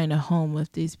find a home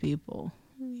with these people,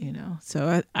 you know?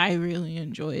 So I really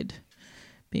enjoyed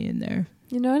being there.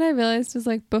 You know what I realized was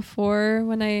like before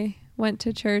when I went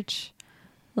to church,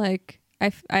 like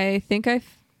I think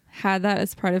I've had that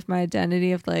as part of my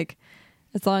identity of like,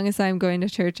 as long as I'm going to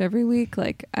church every week,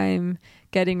 like I'm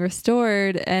getting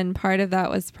restored. And part of that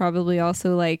was probably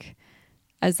also like,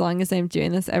 as long as I'm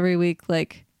doing this every week,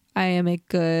 like I am a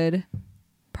good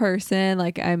person,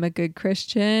 like I'm a good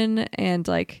Christian, and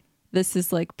like this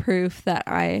is like proof that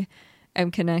I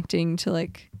am connecting to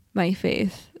like my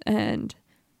faith. And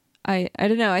I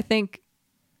don't know, I think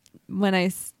when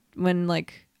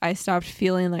I stopped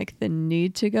feeling like the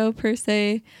need to go per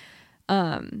se,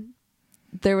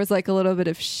 there was like a little bit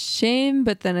of shame,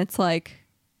 but then it's like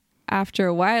after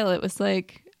a while it was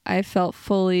like I felt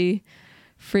fully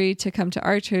free to come to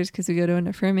our church because we go to an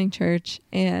affirming church,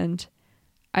 and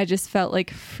I just felt like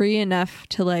free enough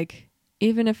to like,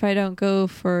 even if I don't go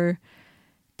for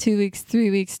 2 weeks,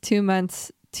 3 weeks, 2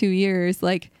 months, 2 years,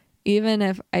 like even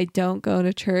if I don't go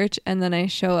to church and then I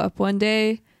show up one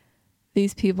day,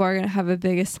 these people are going to have a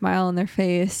biggest smile on their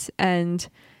face, and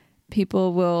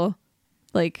people will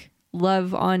like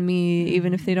love on me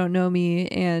even if they don't know me.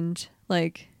 And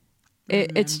like,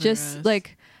 it's just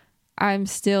like, I'm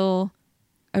still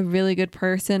a really good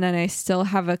person and I still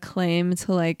have a claim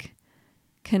to like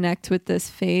connect with this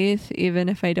faith even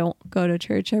if I don't go to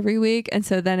church every week. And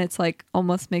so then it's like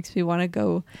almost makes me want to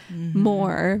go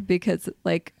more because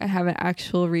like I have an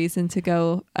actual reason to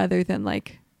go other than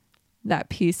like that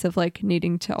piece of like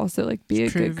needing to also like be a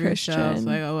good Christian. Yourself,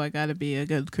 like, oh, I gotta be a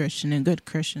good Christian, and good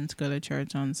Christians go to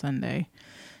church on Sunday.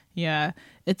 Yeah,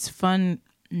 it's fun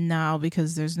now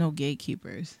because there's no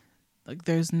gatekeepers. Like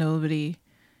there's nobody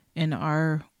in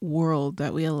our world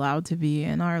that we allow to be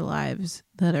in our lives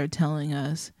that are telling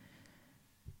us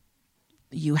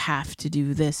you have to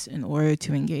do this in order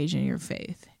to engage in your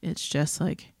faith. It's just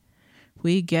like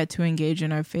we get to engage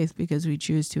in our faith because we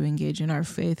choose to engage in our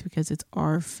faith because it's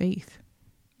our faith.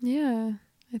 Yeah,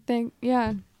 I think,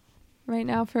 yeah, right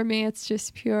now for me it's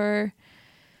just pure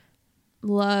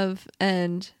love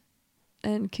and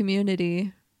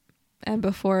community. And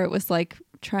before it was like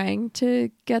trying to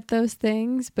get those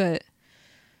things, but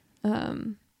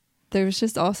there was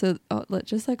just also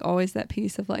just like always that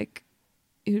piece of like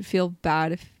you'd feel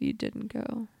bad if you didn't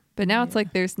go, but now it's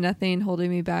like there's nothing holding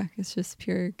me back. It's just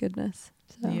pure goodness.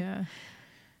 So yeah,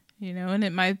 you know, and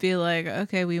it might be like,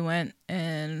 okay, we went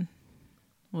and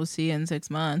we'll see you in 6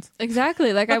 months.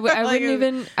 Exactly. Like I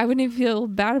wouldn't even feel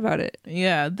bad about it.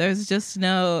 Yeah, there's just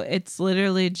no, it's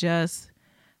literally just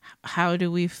how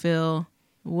do we feel.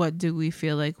 What do we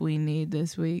feel like we need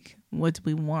this week? What do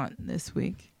we want this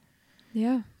week?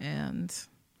 Yeah. And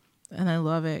I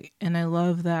love it. And I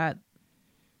love that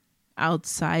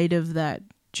outside of that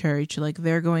church, like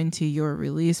they're going to your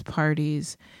release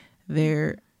parties.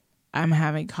 I'm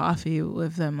having coffee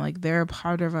with them. Like they're a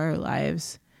part of our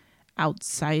lives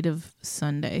outside of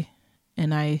Sunday.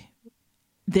 And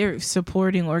they're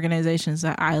supporting organizations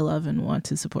that I love and want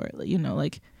to support. You know,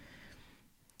 like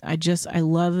I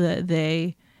love that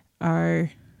they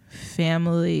are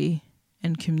family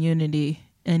and community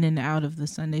in and out of the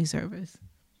Sunday service.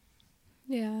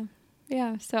 Yeah.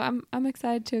 yeah, so I'm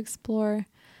excited to explore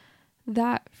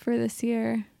that for this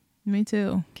year. Me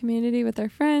too. Community with our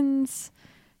friends,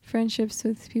 friendships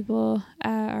with people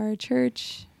at our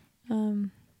church,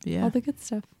 Yeah, all the good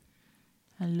stuff.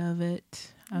 I love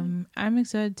it. I'm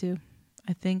excited too.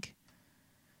 I think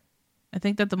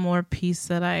that the more peace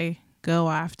that I go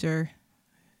after,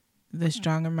 the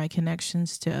stronger my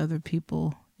connections to other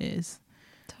people is.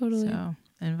 Totally. So,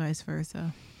 and vice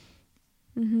versa.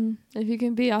 If you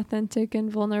can be authentic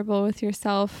and vulnerable with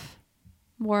yourself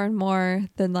more and more,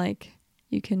 then like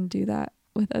you can do that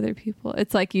with other people.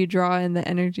 It's like you draw in the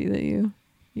energy that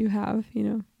you have, you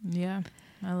know. Yeah,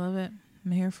 I love it.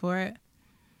 I'm here for it.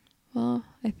 Well,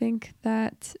 I think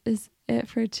that is it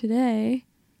for today.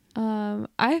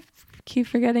 I keep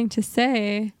forgetting to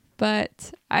say,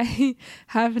 but I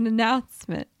have an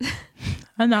announcement.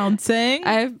 Announcing.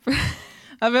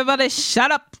 Everybody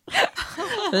shut up.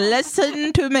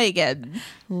 Listen to Megan.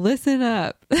 Listen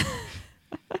up.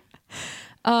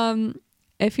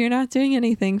 If you're not doing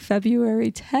anything,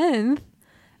 February 10th,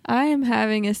 I am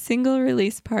having a single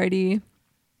release party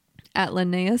at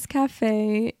Linnaeus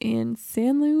Cafe in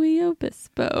San Luis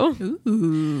Obispo.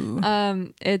 Ooh.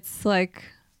 It's like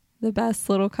the best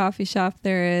little coffee shop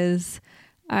there is.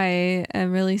 I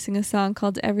am releasing a song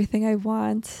called Everything I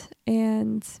Want,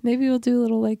 and maybe we'll do a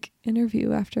little like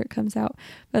interview after it comes out.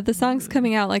 But the song's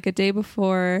coming out like a day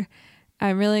before.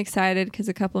 I'm really excited because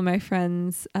a couple of my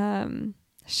friends,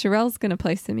 Sherelle's going to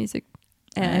play some music.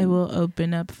 And I will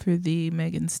open up for the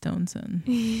Megan Stoneson.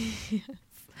 Yes.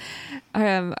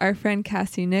 Our friend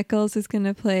Cassie Nichols is going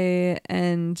to play,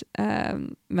 and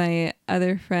my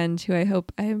other friend, who I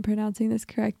hope I am pronouncing this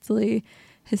correctly,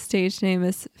 his stage name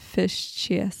is Fish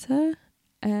Chiesa,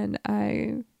 and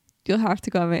you'll have to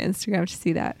go on my Instagram to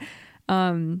see that.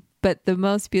 But the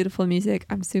most beautiful music.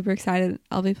 I'm super excited.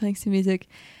 I'll be playing some music,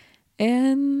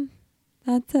 and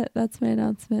that's it. That's my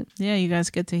announcement. Yeah, you guys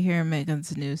get to hear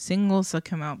Megan's new single, so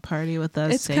come out party with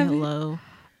us. It's say coming. Hello.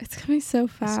 It's coming so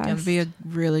fast. It's going to be a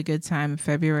really good time,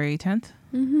 February 10th.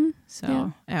 Mm-hmm. So,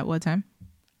 Yeah. At what time?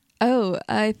 Oh,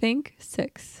 I think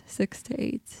 6 to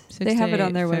 8. They have it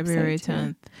on their February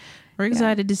website. 10th. We're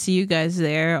excited to see you guys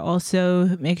there.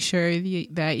 Also, make sure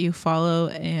that you follow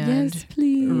and Yes,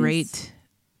 please. rate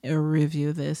or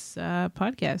review this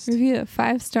podcast. Review it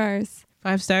 5 stars.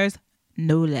 5 stars,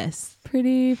 no less.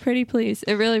 Pretty please.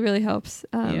 It really, really helps.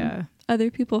 Yeah. Other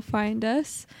people find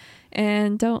us,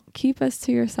 and don't keep us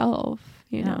to yourself,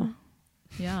 you know.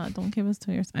 Yeah, don't keep us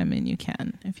to yourself. I mean, you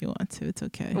can if you want to. It's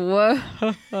okay. Whoa.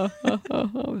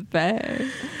 Bad.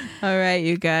 All right,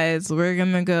 you guys. We're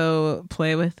going to go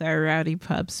play with our rowdy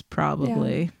pups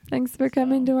probably. Yeah. Thanks for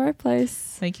coming to our place.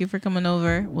 Thank you for coming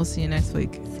over. We'll see you next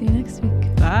week. See you next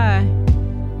week. Bye.